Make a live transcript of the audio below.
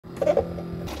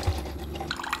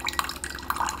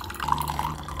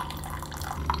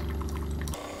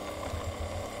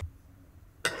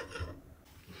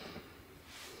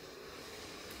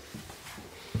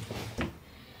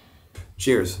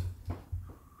Cheers.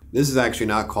 This is actually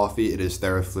not coffee, it is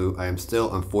Theraflu. I am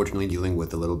still unfortunately dealing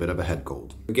with a little bit of a head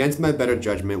cold. Against my better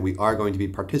judgment, we are going to be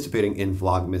participating in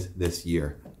Vlogmas this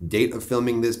year. Date of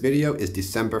filming this video is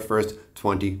December 1st,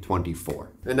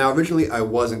 2024. And now originally I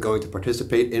wasn't going to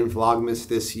participate in Vlogmas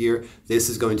this year. This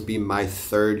is going to be my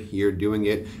third year doing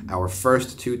it. Our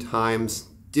first two times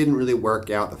didn't really work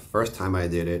out. The first time I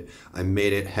did it, I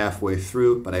made it halfway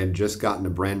through, but I had just gotten a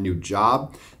brand new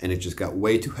job and it just got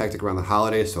way too hectic around the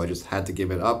holidays, so I just had to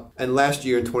give it up. And last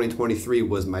year in 2023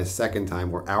 was my second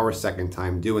time, or our second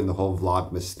time, doing the whole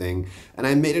Vlogmas thing. And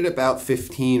I made it about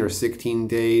 15 or 16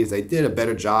 days. I did a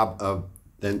better job of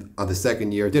the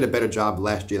second year. I did a better job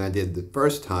last year than I did the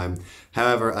first time.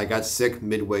 However, I got sick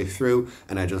midway through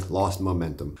and I just lost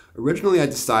momentum. Originally, I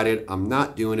decided I'm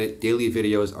not doing it. Daily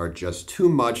videos are just too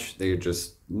much. They're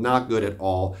just not good at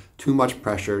all. Too much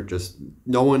pressure. Just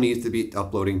no one needs to be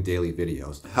uploading daily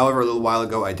videos. However, a little while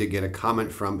ago, I did get a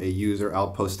comment from a user.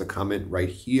 I'll post a comment right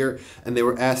here. And they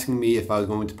were asking me if I was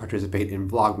going to participate in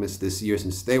Vlogmas this year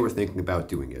since they were thinking about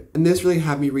doing it. And this really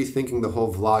had me rethinking the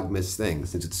whole Vlogmas thing,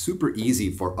 since it's super easy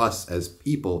for us as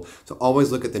people to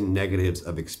always look at the negatives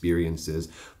of experiences.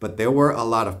 But there were a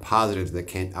lot of positives that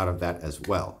came out of that as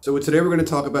well. So today we're going to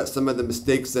talk about some of the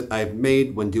mistakes that I've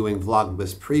made when doing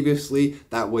Vlogmas previously.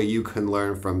 That way you can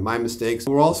learn from my mistakes.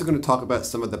 We're also going to talk about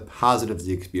some of the positives of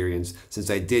the experience, since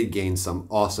I did gain some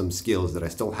awesome skills that I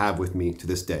still have with me to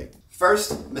this day.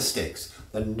 First, mistakes.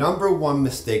 The number one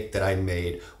mistake that I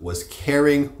made was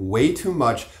caring way too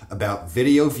much about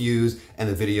video views and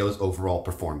the video's overall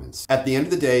performance. At the end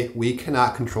of the day, we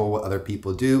cannot control what other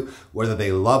people do, whether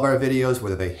they love our videos,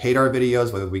 whether they hate our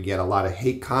videos, whether we get a lot of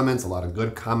hate comments, a lot of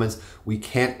good comments. We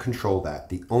can't control that.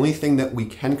 The only thing that we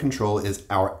can control is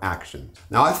our actions.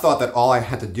 Now, I thought that all I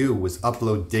had to do was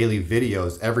upload daily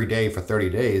videos every day for 30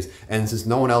 days, and since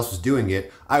no one else was doing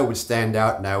it, I would stand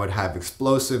out and I would have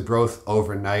explosive growth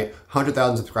overnight,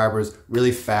 100,000 subscribers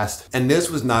really fast. And this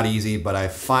was not easy, but I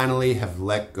finally have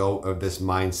let go of this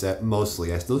mindset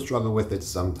mostly. I still struggle with it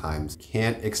sometimes.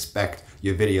 Can't expect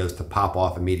your videos to pop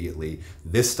off immediately.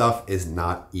 This stuff is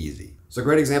not easy. So a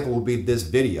great example will be this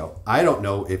video. I don't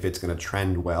know if it's going to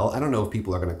trend well. I don't know if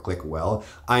people are going to click well.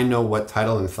 I know what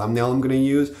title and thumbnail I'm going to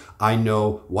use. I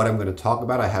know what I'm going to talk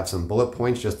about. I have some bullet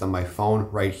points just on my phone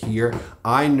right here.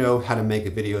 I know how to make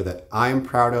a video that I'm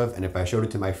proud of, and if I showed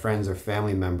it to my friends or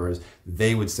family members,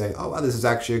 they would say, oh wow, this is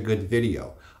actually a good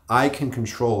video. I can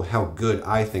control how good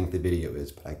I think the video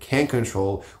is, but I can't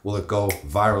control will it go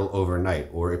viral overnight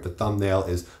or if the thumbnail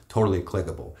is totally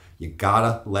clickable. You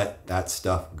gotta let that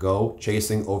stuff go.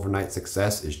 Chasing overnight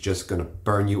success is just gonna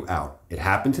burn you out. It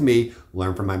happened to me.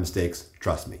 Learn from my mistakes.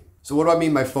 Trust me. So what do I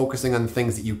mean by focusing on the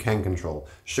things that you can control?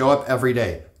 Show up every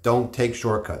day. Don't take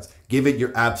shortcuts. Give it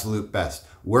your absolute best.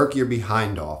 Work your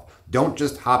behind off. Don't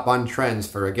just hop on trends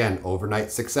for, again, overnight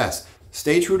success.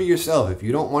 Stay true to yourself. If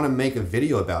you don't want to make a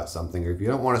video about something, or if you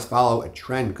don't want to follow a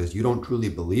trend because you don't truly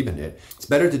believe in it, it's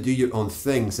better to do your own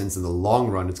thing, since in the long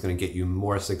run, it's going to get you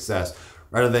more success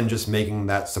rather than just making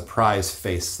that surprise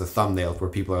face, the thumbnails, where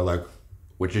people are like,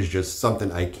 which is just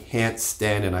something I can't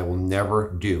stand and I will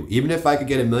never do. Even if I could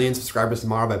get 1 million subscribers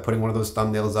tomorrow by putting one of those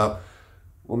thumbnails up,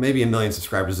 well, maybe 1 million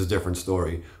subscribers is a different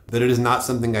story, but it is not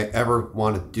something I ever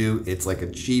want to do. It's like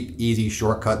a cheap, easy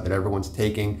shortcut that everyone's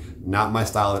taking, not my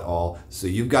style at all. So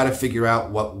you've got to figure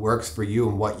out what works for you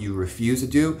and what you refuse to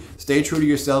do. Stay true to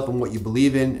yourself and what you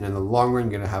believe in, and in the long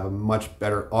run, you're going to have a much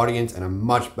better audience and a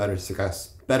much better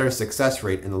success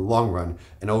rate in the long run,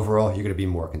 and overall, you're going to be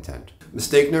more content.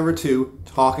 Mistake number 2,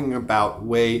 talking about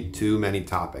way too many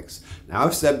topics. Now,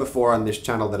 I've said before on this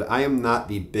channel that I am not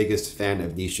the biggest fan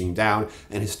of niching down,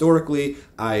 and historically,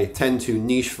 I tend to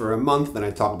niche for a month, then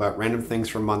I talk about random things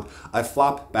for a month. I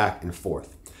flop back and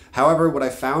forth. However, what I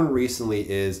found recently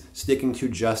is sticking to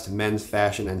just men's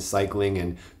fashion and cycling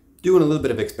and doing a little bit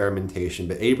of experimentation,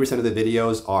 but 80% of the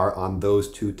videos are on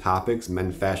those two topics,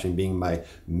 men fashion being my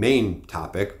main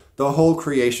topic. The whole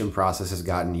creation process has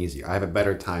gotten easier. I have a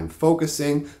better time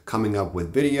focusing, coming up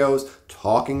with videos,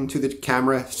 talking to the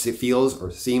camera. It feels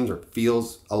or seems or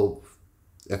feels,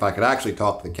 if I could actually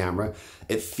talk to the camera,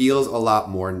 it feels a lot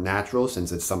more natural,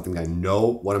 since it's something I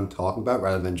know what I'm talking about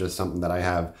rather than just something that I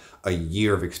have a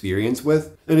year of experience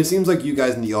with. And it seems like you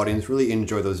guys in the audience really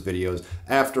enjoy those videos.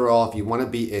 After all, if you want to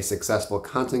be a successful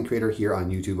content creator here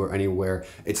on YouTube or anywhere,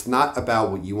 it's not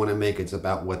about what you want to make, it's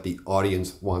about what the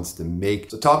audience wants to make.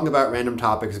 So talking about random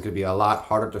topics is going to be a lot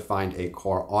harder to find a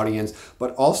core audience,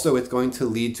 but also it's going to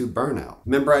lead to burnout.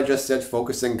 Remember I just said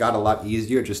focusing got a lot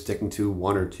easier just sticking to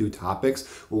 1 or 2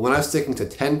 topics? Well, when I was sticking to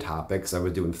 10 topics, I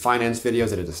was doing finance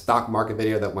videos. I did a stock market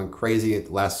video that went crazy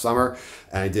last summer,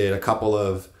 and I did a couple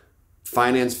of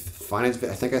I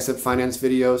think I said finance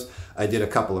videos. I did a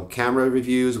couple of camera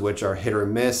reviews, which are hit or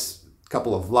miss.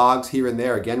 Couple of vlogs here and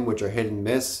there, again, which are hit and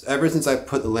miss. Ever since I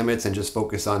put the limits and just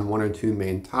focus on 1 or 2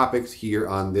 main topics here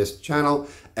on this channel,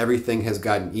 everything has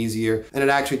gotten easier, and it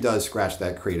actually does scratch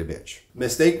that creative itch.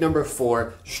 Mistake number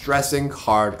 4, stressing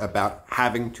hard about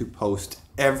having to post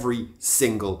every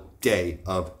single day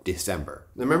of December.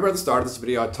 Now, remember at the start of this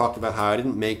video, I talked about how I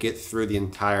didn't make it through the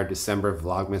entire December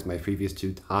Vlogmas my previous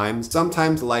 2 times.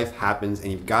 Sometimes life happens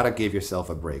and you've got to give yourself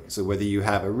a break. So whether you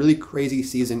have a really crazy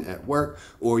season at work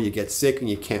or you get sick and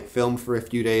you can't film for a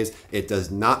few days, it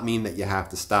does not mean that you have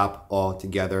to stop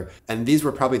altogether. And these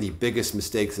were probably the biggest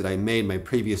mistakes that I made my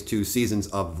previous 2 seasons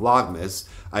of Vlogmas.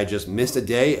 I just missed a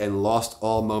day and lost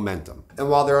all momentum. And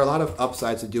while there are a lot of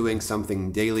upsides to doing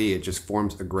something daily, it just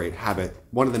forms a great habit.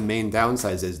 One of the main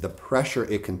downsides is the pressure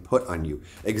it can put on you.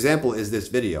 Example is this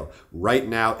video. Right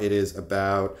now it is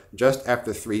about just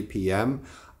after 3 p.m.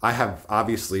 I have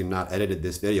obviously not edited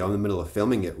this video. I'm in the middle of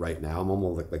filming it right now. I'm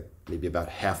almost like maybe about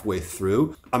halfway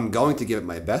through. I'm going to give it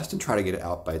my best and try to get it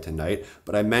out by tonight,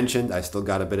 but I mentioned I still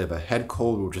got a bit of a head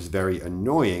cold, which is very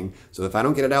annoying. So if I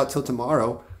don't get it out till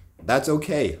tomorrow, that's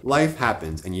okay. Life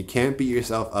happens and you can't beat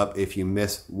yourself up if you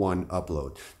miss one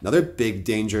upload. Another big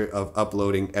danger of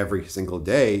uploading every single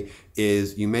day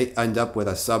is you may end up with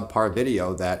a subpar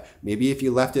video that maybe if you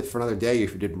left it for another day,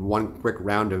 if you did one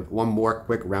more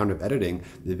quick round of editing,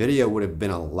 the video would have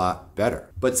been a lot better.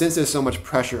 But since there's so much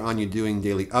pressure on you doing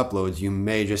daily uploads, you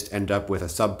may just end up with a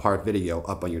subpar video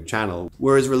up on your channel.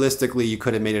 Whereas realistically, you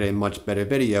could have made it a much better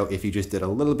video if you just did a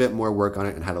little bit more work on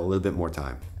it and had a little bit more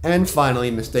time. And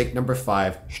finally, mistake number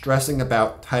 5, stressing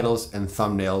about titles and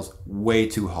thumbnails way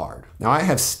too hard. Now, I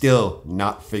have still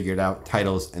not figured out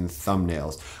titles and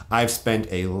thumbnails. I've spent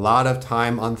a lot of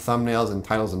time on thumbnails and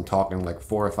titles. I'm talking like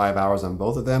 4 or 5 hours on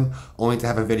both of them, only to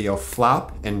have a video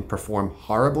flop and perform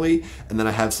horribly. And then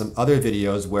I have some other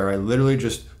videos where I literally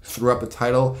just threw up a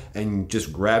title and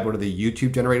just grabbed one of the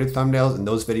YouTube generated thumbnails, and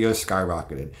those videos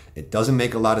skyrocketed. It doesn't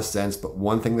make a lot of sense, but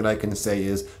one thing that I can say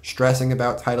is stressing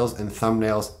about titles and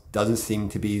thumbnails doesn't seem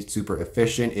to be super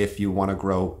efficient if you want to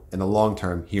grow in the long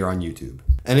term here on YouTube.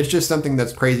 And it's just something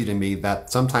that's crazy to me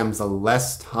that sometimes the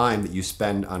less time that you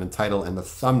spend on a title and the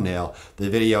thumbnail,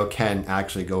 the video can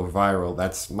actually go viral.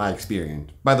 That's my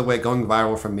experience. By the way, going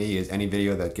viral for me is any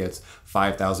video that gets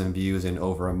 5,000 views in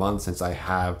over a month, since I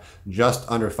have just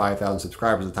under 5,000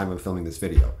 subscribers at the time of filming this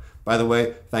video. By the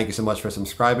way, thank you so much for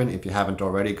subscribing. If you haven't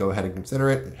already, go ahead and consider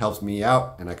it. It helps me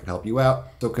out and I can help you out.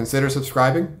 So consider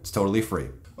subscribing. It's totally free.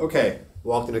 Okay.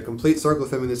 Walked in a complete circle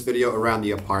filming this video around the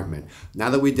apartment.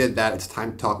 Now that we did that, it's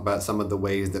time to talk about some of the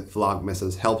ways that Vlogmas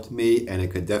has helped me, and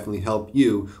it could definitely help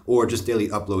you, or just daily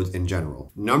uploads in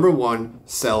general. Number 1,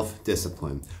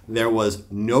 self-discipline. There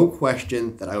was no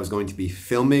question that I was going to be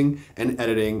filming and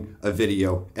editing a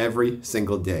video every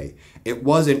single day. It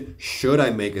wasn't, should I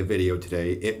make a video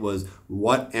today? It was,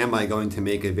 what am I going to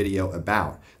make a video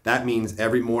about? That means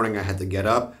every morning I had to get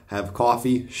up, have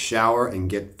coffee, shower, and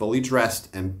get fully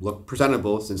dressed and look presentable,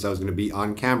 since I was going to be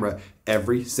on camera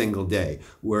every single day.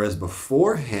 Whereas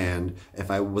beforehand,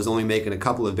 if I was only making a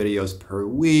couple of videos per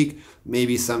week,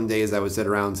 maybe some days I would sit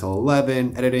around till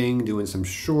 11 editing, doing some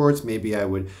shorts. Maybe I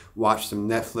would watch some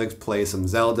Netflix, play some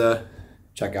Zelda,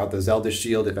 check out the Zelda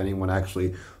Shield if anyone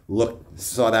actually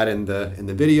saw that in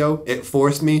the video. It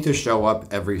forced me to show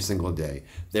up every single day.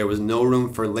 There was no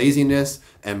room for laziness,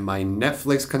 and my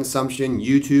Netflix consumption,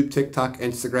 YouTube, TikTok,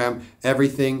 Instagram,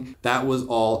 everything, that was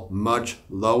all much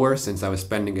lower, since I was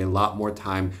spending a lot more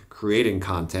time creating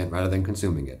content rather than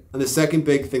consuming it. And the second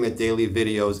big thing that daily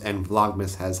videos and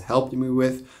Vlogmas has helped me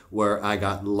with, where I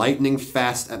got lightning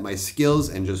fast at my skills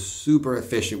and just super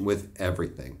efficient with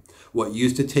everything. What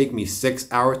used to take me 6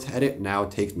 hours to edit now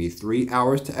takes me 3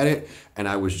 hours to edit, and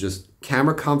I was just,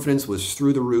 camera confidence was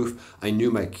through the roof. I knew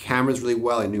my cameras really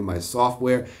well, I knew my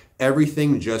software.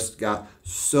 Everything just got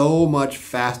so much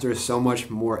faster, so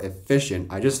much more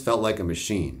efficient. I just felt like a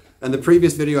machine. And the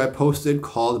previous video I posted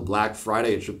called Black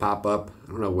Friday, it should pop up.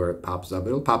 I don't know where it pops up.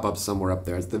 It'll pop up somewhere up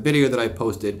there. It's the video that I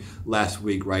posted last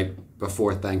week, right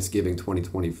before Thanksgiving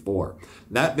 2024.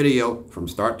 That video, from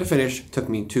start to finish, took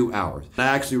me 2 hours. I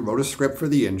actually wrote a script for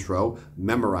the intro,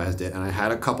 memorized it, and I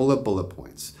had a couple of bullet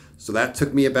points. So that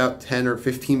took me about 10 or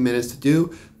 15 minutes to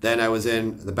do. Then I was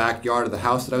in the backyard of the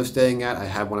house that I was staying at. I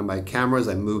had one of my cameras.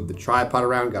 I moved the tripod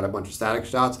around, got a bunch of static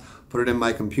shots, put it in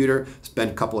my computer, spent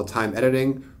a couple of time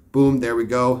editing. Boom, there we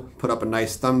go. Put up a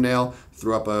nice thumbnail,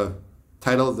 threw up a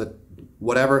title,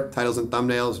 whatever, titles and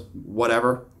thumbnails,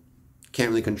 whatever. Can't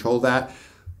really control that.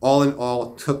 All in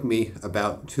all, it took me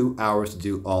about 2 hours to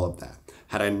do all of that.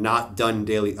 Had I not done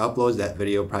daily uploads, that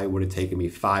video probably would have taken me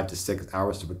 5 to 6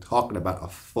 hours. So we're talking about a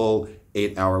full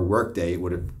 8-hour workday it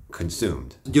would have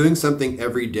consumed. Doing something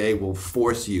every day will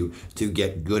force you to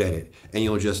get good at it, and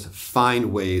you'll just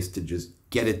find ways to just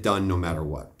get it done no matter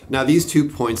what. Now, these 2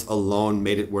 points alone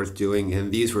made it worth doing,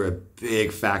 and these were a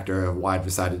big factor of why I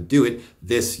decided to do it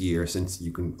this year, since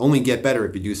you can only get better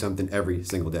if you do something every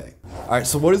single day. All right,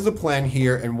 so what is the plan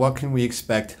here, and what can we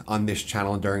expect on this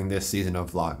channel during this season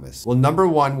of Vlogmas? Well, number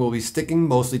one, we'll be sticking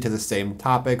mostly to the same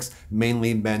topics,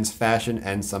 mainly men's fashion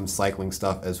and some cycling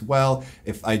stuff as well.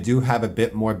 If I do have a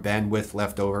bit more bandwidth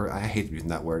left over, I hate using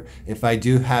that word. If I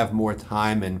do have more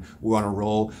time and we're on a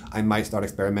roll, I might start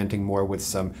experimenting more with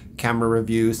some camera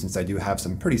reviews, since I do have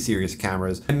some pretty serious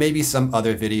cameras, and maybe some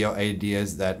other video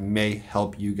ideas that may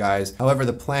help you guys. However,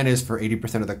 the plan is for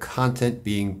 80% of the content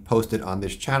being posted on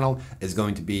this channel is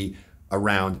going to be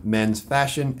around men's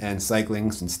fashion and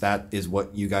cycling, since that is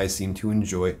what you guys seem to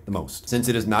enjoy the most. Since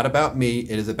it is not about me,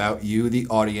 it is about you, the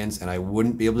audience, and I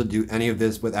wouldn't be able to do any of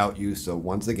this without you. So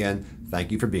once again,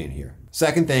 thank you for being here.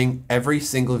 Second thing, every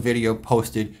single video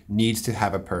posted needs to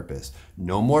have a purpose.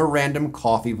 No more random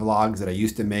coffee vlogs that I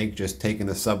used to make, just taking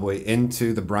the subway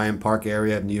into the Bryant Park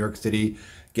area of New York City,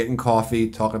 getting coffee,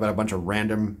 talking about a bunch of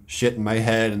random shit in my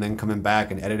head, and then coming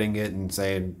back and editing it and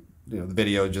saying, the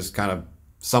video just kind of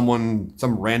some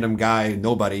random guy,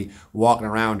 nobody, walking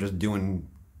around just doing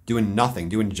nothing,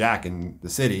 doing jack in the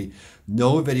city.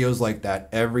 No videos like that.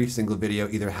 Every single video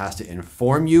either has to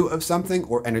inform you of something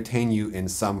or entertain you in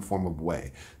some form of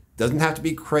way. Doesn't have to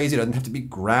be crazy, doesn't have to be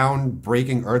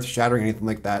groundbreaking, earth-shattering, anything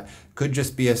like that. Could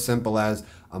just be as simple as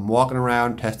I'm walking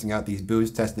around, testing out these boots,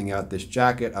 testing out this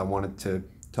jacket. I wanted to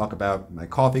talk about my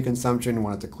coffee consumption,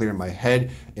 wanted to clear my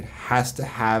head. It has to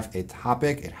have a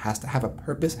topic, it has to have a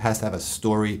purpose, it has to have a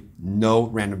story, no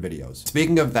random videos.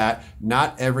 Speaking of that,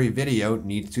 not every video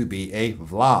needs to be a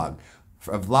vlog.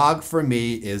 A vlog for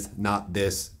me is not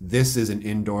this. This is an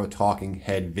indoor talking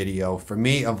head video. For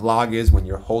me, a vlog is when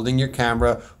you're holding your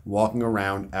camera, walking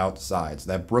around outside.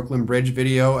 So that Brooklyn Bridge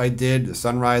video I did, the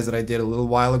sunrise that I did a little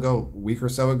while ago, a week or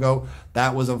so ago,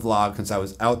 that was a vlog since I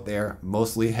was out there,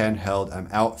 mostly handheld. I'm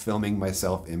out filming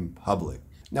myself in public.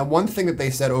 Now, one thing that they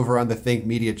said over on the Think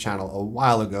Media channel a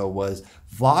while ago was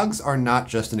vlogs are not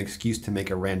just an excuse to make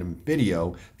a random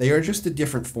video, they are just a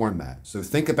different format. So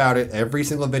think about it, every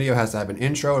single video has to have an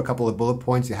intro, a couple of bullet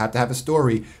points, you have to have a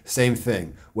story, same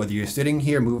thing. Whether you're sitting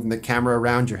here moving the camera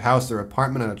around your house or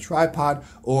apartment on a tripod,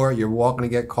 or you're walking to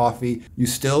get coffee, you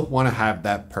still want to have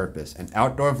that purpose. An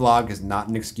outdoor vlog is not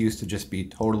an excuse to just be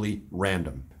totally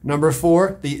random. Number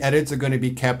 4, the edits are going to be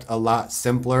kept a lot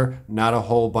simpler, not a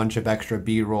whole bunch of extra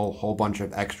B-roll, whole bunch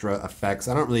of extra effects.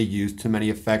 I don't really use too many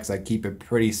effects. I keep it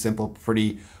pretty simple,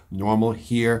 pretty normal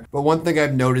here. But one thing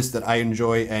I've noticed that I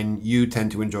enjoy and you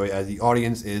tend to enjoy as the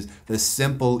audience is the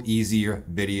simple, easier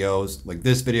videos. Like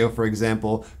this video, for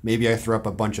example, maybe I throw up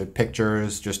a bunch of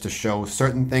pictures just to show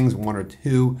certain things, 1 or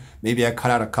 2. Maybe I cut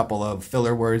out a couple of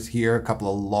filler words here, a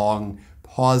couple of long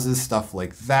pauses, stuff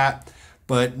like that.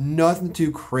 But nothing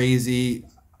too crazy.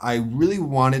 I really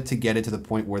wanted to get it to the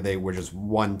point where they were just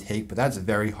one take, but that's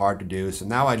very hard to do. So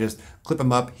now I just clip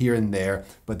them up here and there,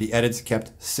 but the edits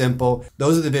kept simple.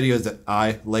 Those are the videos that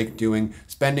I like doing.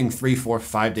 Spending 3, 4,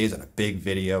 5 days on a big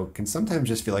video can sometimes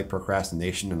just feel like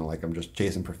procrastination and like I'm just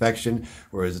chasing perfection,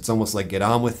 whereas it's almost like get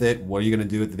on with it. What are you gonna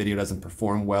do if the video doesn't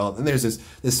perform well? And there's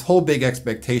this whole big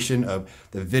expectation of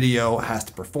the video has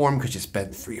to perform because you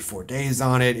spent 3, 4 days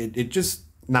on it. It just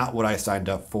not what I signed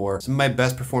up for. Some of my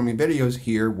best performing videos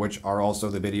here, which are also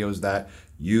the videos that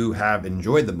you have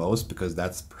enjoyed the most because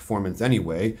that's performance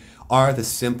anyway, are the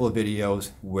simple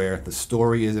videos where the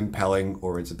story is impelling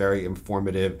or it's very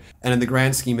informative. And in the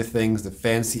grand scheme of things, the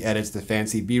fancy edits, the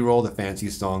fancy B-roll, the fancy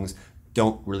songs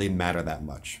don't really matter that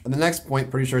much. And the next point,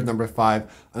 pretty sure is number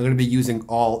 5, I'm gonna be using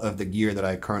all of the gear that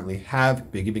I currently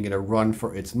have, be giving it a run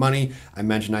for its money. I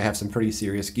mentioned I have some pretty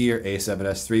serious gear,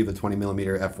 A7S III with a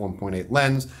 20mm f1.8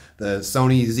 lens. The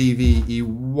Sony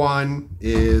ZV-E1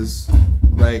 is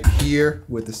right here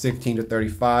with the 16 to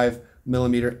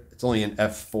 35mm. It's only an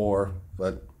f4,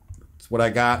 but it's what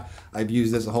I got. I've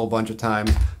used this a whole bunch of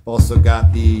times. I've also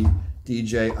got the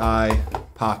DJI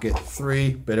Pocket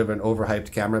 3, bit of an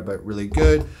overhyped camera, but really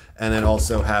good. And then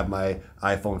also have my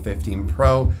iPhone 15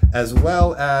 Pro, as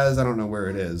well as, I don't know where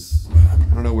it is.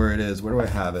 I don't know where it is. Where do I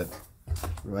have it?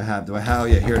 What do I have? Oh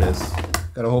yeah, here it is.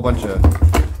 Got a whole bunch of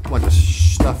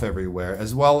stuff everywhere,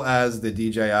 as well as the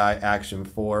DJI Action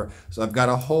 4. So I've got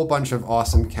a whole bunch of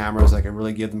awesome cameras. I can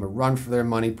really give them a run for their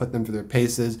money, put them through their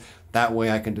paces. That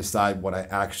way I can decide what I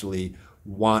actually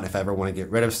want. If I ever want to get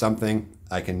rid of something,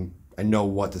 I know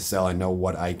what to sell. I know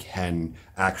what I can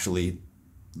actually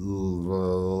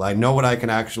I know what I can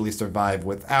actually survive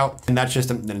without, and that's just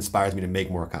something that inspires me to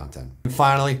make more content. And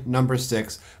finally, number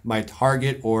 6, my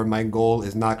target or my goal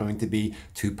is not going to be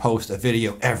to post a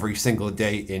video every single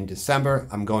day in December.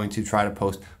 I'm going to try to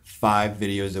post 5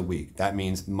 videos a week. That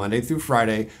means Monday through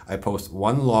Friday, I post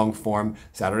one long form,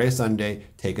 Saturday, Sunday,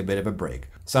 take a bit of a break.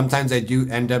 Sometimes I do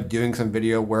end up doing some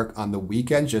video work on the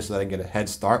weekends just so that I can get a head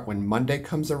start when Monday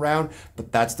comes around,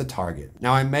 but that's the target.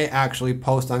 Now I may actually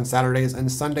post on Saturdays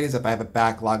and Sundays if I have a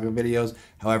backlog of videos.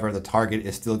 However, the target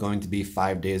is still going to be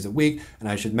 5 days a week. And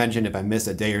I should mention, if I miss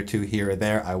a day or 2 here or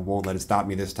there, I won't let it stop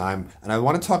me this time. And I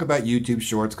want to talk about YouTube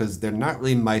shorts because they're not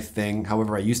really my thing.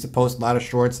 However, I used to post a lot of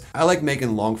shorts. I like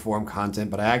making long form content,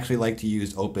 but I actually like to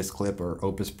use Opus Clip or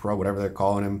Opus Pro, whatever they're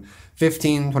calling them.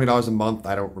 $15, $20 a month.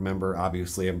 I don't remember,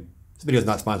 obviously. This video is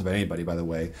not sponsored by anybody, by the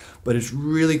way, but it's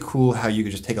really cool how you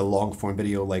can just take a long form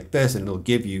video like this and it'll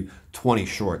give you 20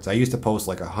 shorts. I used to post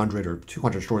like 100 or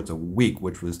 200 shorts a week,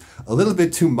 which was a little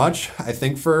bit too much, I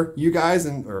think, for you guys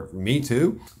or me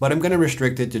too, but I'm going to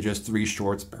restrict it to just 3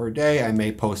 shorts per day. I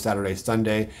may post Saturday,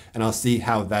 Sunday, and I'll see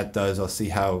how that does. I'll see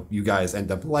how you guys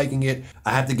end up liking it.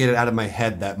 I have to get it out of my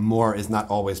head that more is not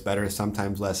always better.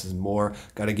 Sometimes less is more.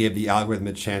 Got to give the algorithm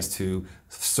a chance to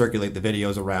circulate the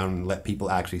videos around and let people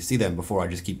actually see them before I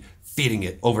just keep feeding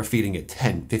it, overfeeding it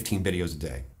 10, 15 videos a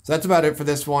day. So that's about it for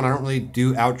this one. I don't really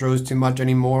do outros too much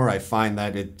anymore. I find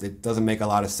that it doesn't make a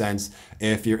lot of sense.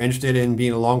 If you're interested in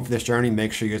being along for this journey,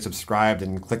 make sure you're subscribed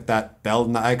and click that bell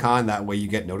in the icon. That way you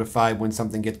get notified when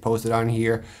something gets posted on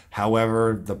here.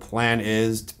 However, the plan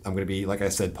is I'm going to be, like I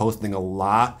said, posting a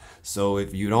lot. So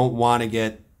if you don't want to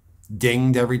get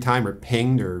dinged every time or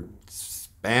pinged or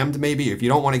spammed, maybe if you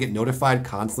don't want to get notified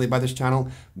constantly by this channel,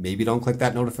 maybe don't click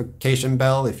that notification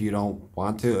bell if you don't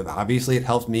want to. Obviously it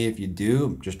helps me if you do.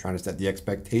 I'm just trying to set the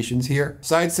expectations here.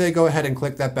 So I'd say go ahead and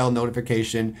click that bell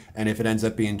notification, and if it ends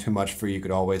up being too much for you, you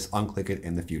could always unclick it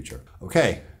in the future.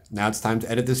 Okay, now it's time to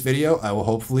edit this video. I will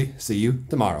hopefully see you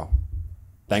tomorrow.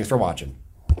 Thanks for watching.